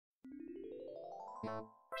What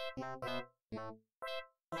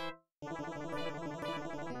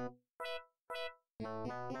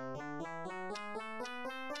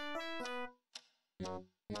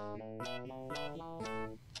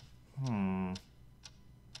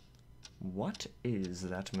is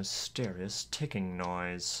that mysterious ticking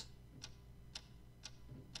noise?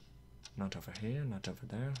 Not over here, not over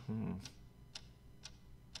there.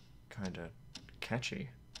 Kinda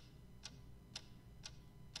catchy.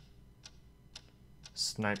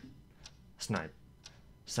 Snipe. Snipe.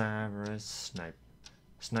 Severus Snape.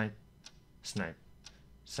 Snipe. Snipe.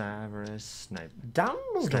 Severus Snape.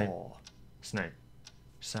 Dumbledore! Snape.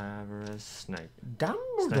 Severus Snape.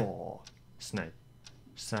 Dumbledore! Snape.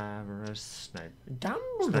 Severus Snape.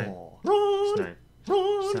 Dumbledore! Ron! Snape.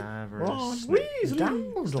 Ron! Severus Ron Snape. Weasley!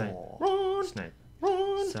 Dumbledore! Ron! Snape.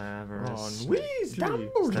 Ron! Severus Ron Snape. Weasley!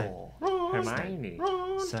 Dumbledore! Ron! Hermione!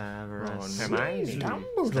 Ron! Severus Ron Snape. Weasley!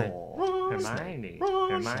 Dumbledore! Ron! Hermione!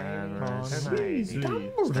 Ron! Hermione! Severus Hermione! Snape.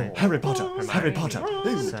 Dumbledore! Harry Potter! Hermione. Harry Potter!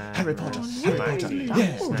 Ron! Harry Potter! Harry Potter! Hermione.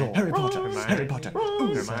 Yes! Dumbledore. Harry Potter! Ron. Harry Potter!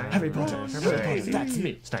 Hermione. Harry Potter! Harry Potter! Hermione. That's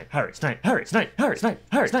me! Snape! Harry! Snape! Harry! Snape! Harry! Snape!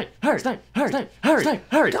 Harry! Snape! Harry! Snape! Harry! Snape! Harry! Snape!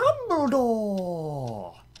 Harry!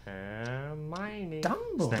 Dumbledore! Hermione!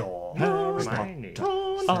 Dumbledore! Harry Hermione.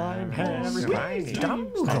 I'm Harry Hermione.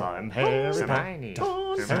 Dumbledore. I'm Harry Hermione.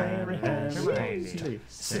 Harry Hermione.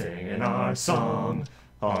 singing our song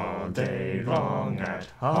all day long at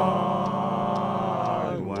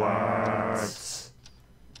Hogwarts.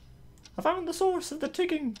 I found the source of the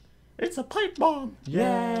ticking. It's a pipe bomb.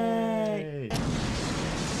 Yay!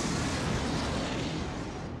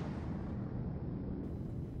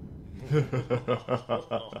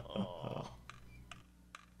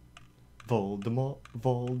 Voldemort,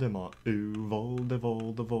 Voldemort, ooh,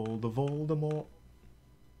 Voldemort.